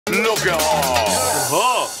Look at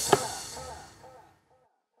her.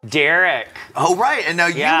 Derek. Oh, right. And now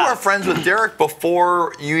you were friends with Derek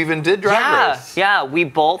before you even did Drag Race. Yeah, we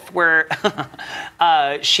both were.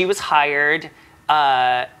 She was hired.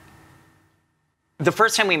 The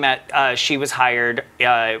first time we met, she was hired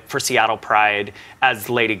for Seattle Pride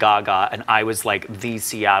as Lady Gaga, and I was like the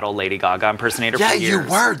Seattle Lady Gaga impersonator for years. Yeah, you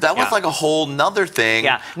were. That was like a whole nother thing.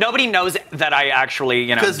 Yeah, nobody knows that I actually,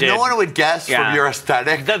 because no one would guess from your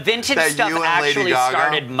aesthetic. The vintage stuff actually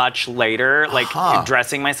started much later, like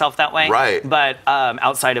dressing myself that way. Right. But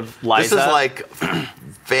outside of Liza. This is like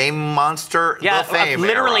Fame Monster. Yeah, the Fame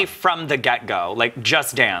literally era. from the get-go, like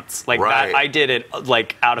Just Dance, like that. I did it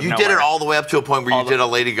like out of nowhere. You did it all the way up to a point where you did a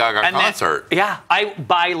Lady Gaga concert. Then,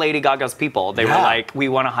 by Lady Gaga's people. They were like, we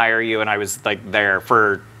want to hire you, and I was like there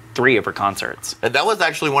for 3 of her concerts. And that was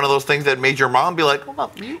actually one of those things that made your mom be like,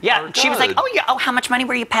 well, she was like, oh, how much money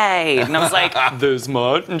were you paid? And I was like, this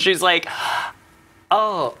much. And she's like,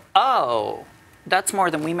 oh. That's more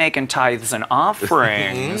than we make in tithes and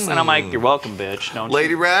offerings. And I'm like, you're welcome, bitch. Don't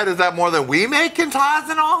Lady Red, is that more than we make in tithes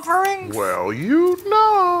and offerings? Well, you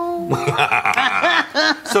know.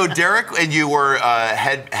 So Derek and you were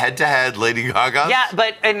head to head Lady Gaga? Yeah,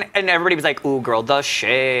 but, and everybody was like, ooh, girl, the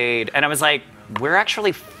shade. And I was like, we're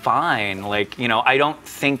actually fine. Like, you know, I don't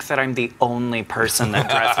think that I'm the only person that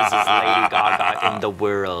dresses as Lady Gaga in the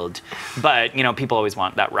world. But, you know, people always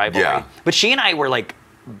want that rivalry. Yeah. But she and I were like,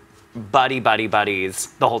 buddies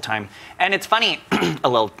the whole time. And it's funny, a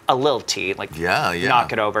little tea, like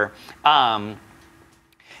knock it over.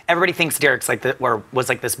 Everybody thinks Derek's like was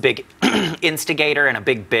like this big instigator and a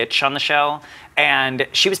big bitch on the show, and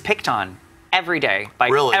she was picked on every day by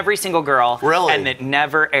every single girl. Really? And it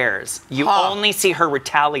never airs. You only see her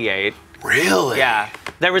retaliate. Really? Yeah.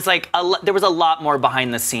 There was like there was a lot more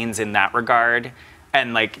behind the scenes in that regard.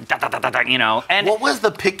 And like, you know. And what was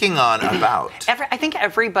the picking on about? I think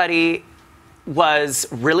everybody was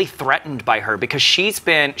really threatened by her because she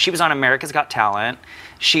was on America's Got Talent.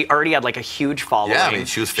 She already had like a huge following. Yeah, I mean,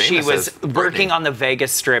 she was famous. She was working on the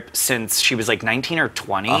Vegas Strip since she was like 19 or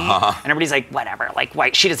 20. And everybody's like, whatever, like,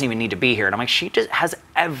 why? She doesn't even need to be here. And I'm like, she just has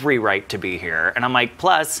every right to be here. And I'm like,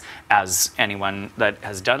 plus, as anyone that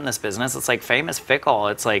has done this business, it's like fame is fickle.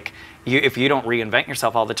 It's like, if you don't reinvent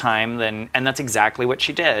yourself all the time, then, and that's exactly what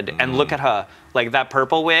she did. And look at her, like that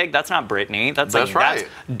purple wig, that's not Britney. That's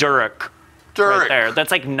Derek. Right there.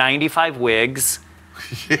 That's like 95 wigs.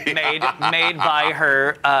 made by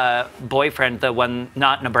her boyfriend, the one,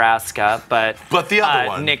 not Nebraska, but the other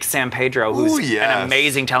one, Nick San Pedro, who's an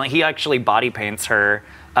amazing talent. He actually body paints her,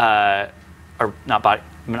 or not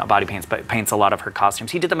body paints, but paints a lot of her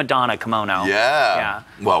costumes. He did the Madonna kimono. Yeah.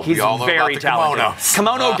 Well, he's we all know very about the talented.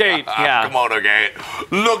 Kimono Gate. Yeah. Kimono Gate.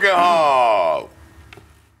 Look at her.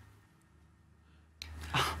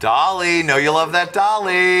 Dolly, know you love that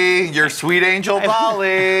Dolly. Your sweet angel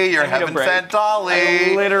Dolly. Your heaven sent Dolly.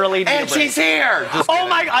 I literally need and she's here. Oh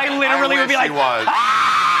my! I literally would be like,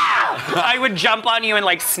 I would jump on you and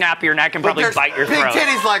like snap your neck and probably bite your throat. Big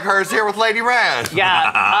titties like hers here with Lady Red.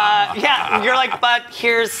 Yeah. You're like, but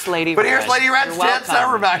here's Lady Red. But here's Lady Red's tits.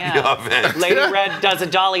 That remind you of it. Lady Red does a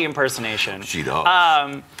Dolly impersonation. She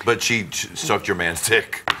does. But she sucked your man's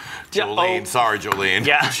dick. Jolene. Sorry, Jolene.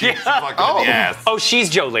 Yeah. She fucked him in the ass. Oh, she's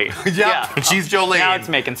Jolene. Yeah. She's Jolene. Now it's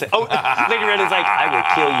making sense. Oh, Lady Red is like, I will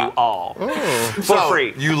kill you all. For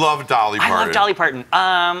free. You love Dolly Parton. I love Dolly Parton.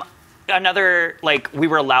 Another, like, we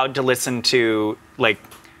were allowed to listen to, like,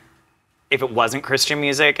 if it wasn't Christian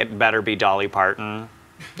music, it better be Dolly Parton.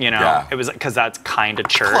 You know? Yeah. It was, because that's kind of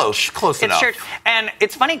church. Close enough. It's church. And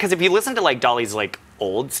it's funny, because if you listen to, like, Dolly's, like,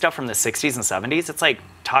 old stuff from the 60s and 70s, it's, like,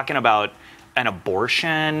 talking about an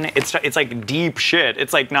abortion. It's like deep shit.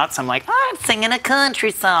 It's like not some like, I'm singing a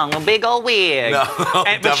country song, a big old wig. No,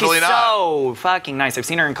 but she's so fucking nice. I've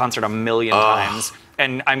seen her in concert a million times.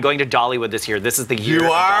 And I'm going to Dollywood this year. This is the year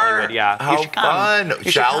of Dollywood. Yeah. How fun.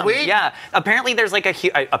 Shall we? Yeah. Apparently there's like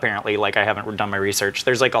apparently, like I haven't done my research,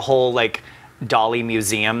 there's like a whole like Dolly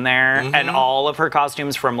museum there, and all of her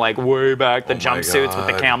costumes from like way back, the jumpsuits with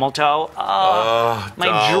the camel toe. Oh, my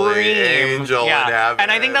Dolly, dream. Angel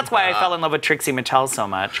and I think that's why I fell in love with Trixie Mattel so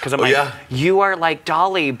much, because I'm like, you are like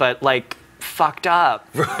Dolly, but like fucked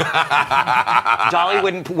up. Dolly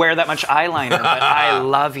wouldn't wear that much eyeliner, but I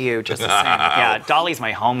love you just the same. Yeah, Dolly's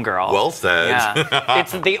my homegirl. Well said. Yeah,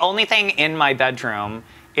 it's the only thing in my bedroom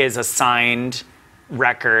is a signed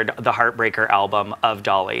record, the Heartbreaker album of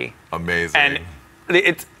Dolly. Amazing. And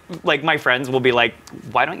it's like my friends will be like,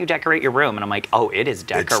 why don't you decorate your room? And I'm like, oh, it is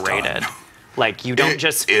decorated. Like you don't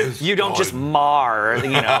just mar, you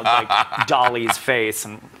know, like Dolly's face.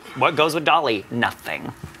 And what goes with Dolly?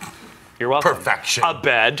 Nothing. You're welcome. Perfection. A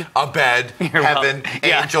bed. Heaven.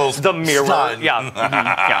 Angels. The mirror. Sun. Yeah.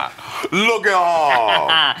 Yeah. Look at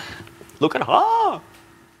her. Look at her.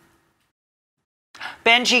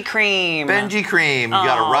 Benji cream. Benji cream. You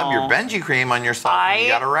got to rub your Benji cream on yourself and you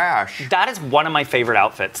got a rash. That is one of my favorite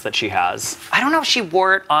outfits that she has. I don't know if she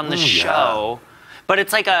wore it on the show, but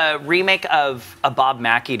it's like a remake of a Bob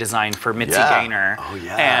Mackie design for Mitzi Gaynor. Oh,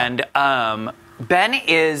 yeah. And Ben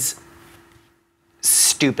is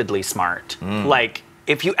stupidly smart. Like,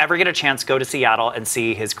 if you ever get a chance, go to Seattle and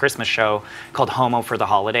see his Christmas show called Homo for the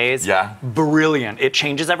Holidays. Yeah. Brilliant. It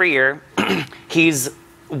changes every year. He's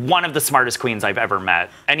one of the smartest queens I've ever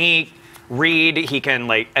met. And he can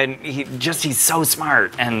he's so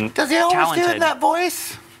smart and Does he always talented. do it in that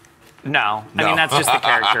voice? No. I mean, that's just the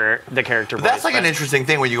character voice. That's like an interesting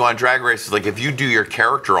thing when you go on Drag Race. Like, if you do your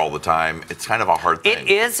character all the time, it's kind of a hard thing. It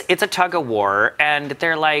is. It's a tug of war. And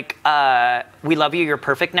they're like, we love you. You're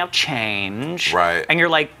perfect. Now change. Right. And you're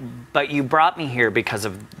like, but you brought me here because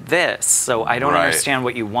of this. So I don't understand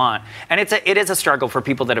what you want. And it is a struggle for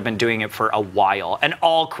people that have been doing it for a while. And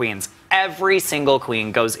all queens, every single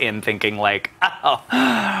queen goes in thinking like, oh,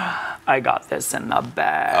 I got this in the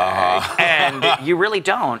bag. And you really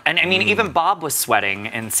don't. And I mean, even Bob was sweating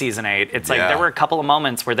in season 8. It's like there were a couple of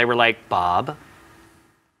moments where they were like, Bob,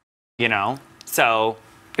 you know? So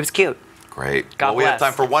it was cute. Great. God bless. We have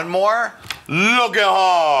time for one more. Look at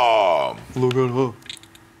her. Look at her.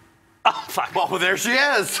 Oh, fuck. Well, there she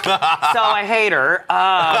is. So I hate her.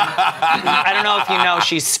 I don't know if you know,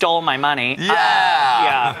 she stole my money.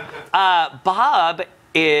 Yeah. Bob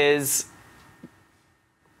is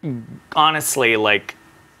honestly like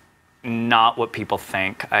not what people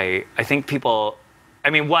think. I think people, I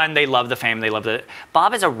mean, one, they love the fame, they love the.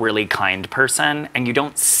 Bob is a really kind person, and you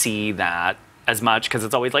don't see that as much because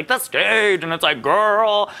it's always like the stage, and it's like,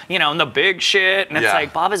 girl, you know, and the big shit, and it's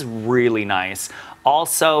like, Bob is really nice.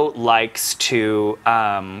 Also likes to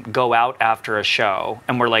go out after a show,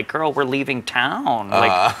 and we're like, girl, we're leaving town.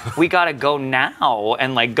 Like, we gotta go now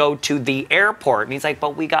and like go to the airport. And he's like,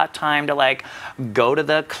 but we got time to like go to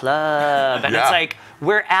the club. And it's like,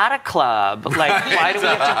 we're at a club. Like, why do we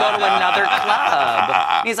have to go to another club?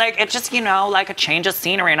 And he's like, it's just, you know, like a change of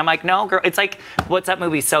scenery. And I'm like, no, girl. It's like, what's that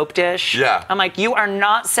movie, Soap Dish? Yeah. I'm like, you are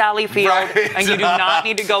not Sally Field, and you do not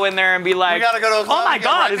need to go in there and be like, we gotta go to a club oh my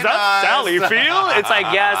God, is that Sally Field? It's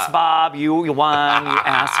like, yes, Bob, you won, you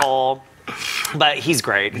asshole. But he's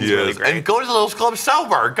great. He's really great. And go to those clubs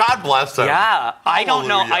sober. God bless him. Yeah. I don't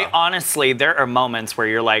know. Hallelujah. I honestly, there are moments where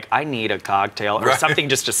you're like, I need a cocktail or something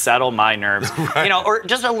just to settle my nerves. You know, or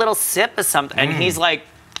just a little sip of something. And he's like,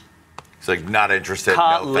 not interested.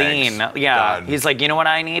 Colleen. No thanks. Yeah. Done. He's like, you know what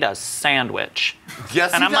I need? A sandwich.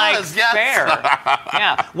 Yes, and he I'm does. like, Yes. fair.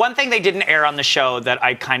 Yeah. One thing they didn't air on the show that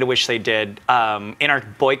I kind of wish they did, in our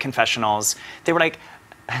boy confessionals, they were like,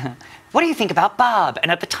 what do you think about Bob?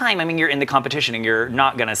 And at the time, I mean, you're in the competition and you're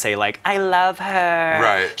not going to say like, I love her.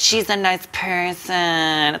 Right. She's a nice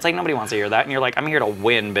person. It's like, nobody wants to hear that. And you're like, I'm here to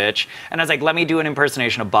win, bitch. And I was like, let me do an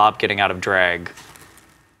impersonation of Bob getting out of drag.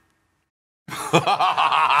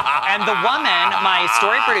 And the woman, my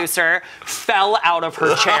story producer, fell out of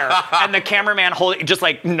her chair, and the cameraman just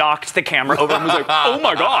like knocked the camera over and was like, "Oh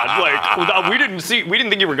my God! Like, we didn't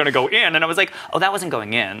think you were going to go in." And I was like, "Oh, that wasn't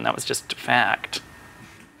going in. That was just a fact."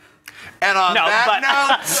 And on that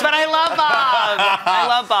note, but I love Bob. I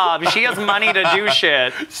love Bob. She has money to do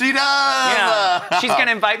shit. She does. Yeah. She's going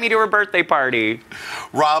to invite me to her birthday party.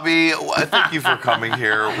 Robbie, thank you for coming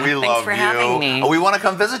here. We love you. Thanks for having me. We want to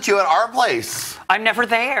come visit you at our place. I'm never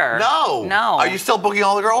there. No. Are you still booking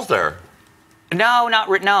all the girls there? No, not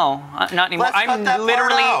anymore. Let's cut that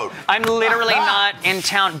part out. I'm literally not in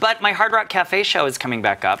town. But my Hard Rock Cafe show is coming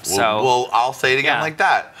back up. So Well, I'll say it again like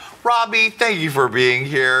that. Robbie, thank you for being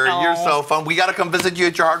here. Oh. You're so fun. We got to come visit you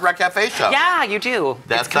at your Hard Rock Cafe show. Yeah, you do.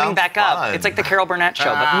 That it's coming sounds back fun. up. It's like the Carol Burnett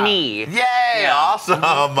show, but me. Yay, awesome.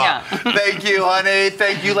 Yeah. Thank you, honey.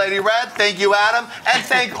 Thank you, Lady Red. Thank you, Adam. And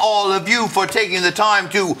thank all of you for taking the time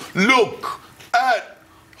to look at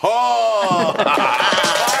her. Look at her.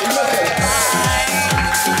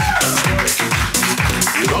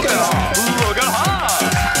 Look at her. Look at her.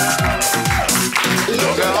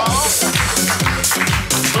 Look at her.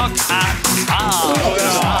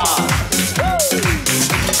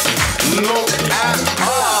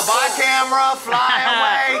 Bye, camera. Fly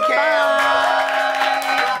away, camera.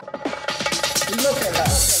 Look at her.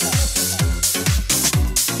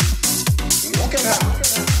 Look at her.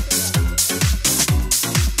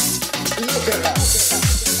 Look at her.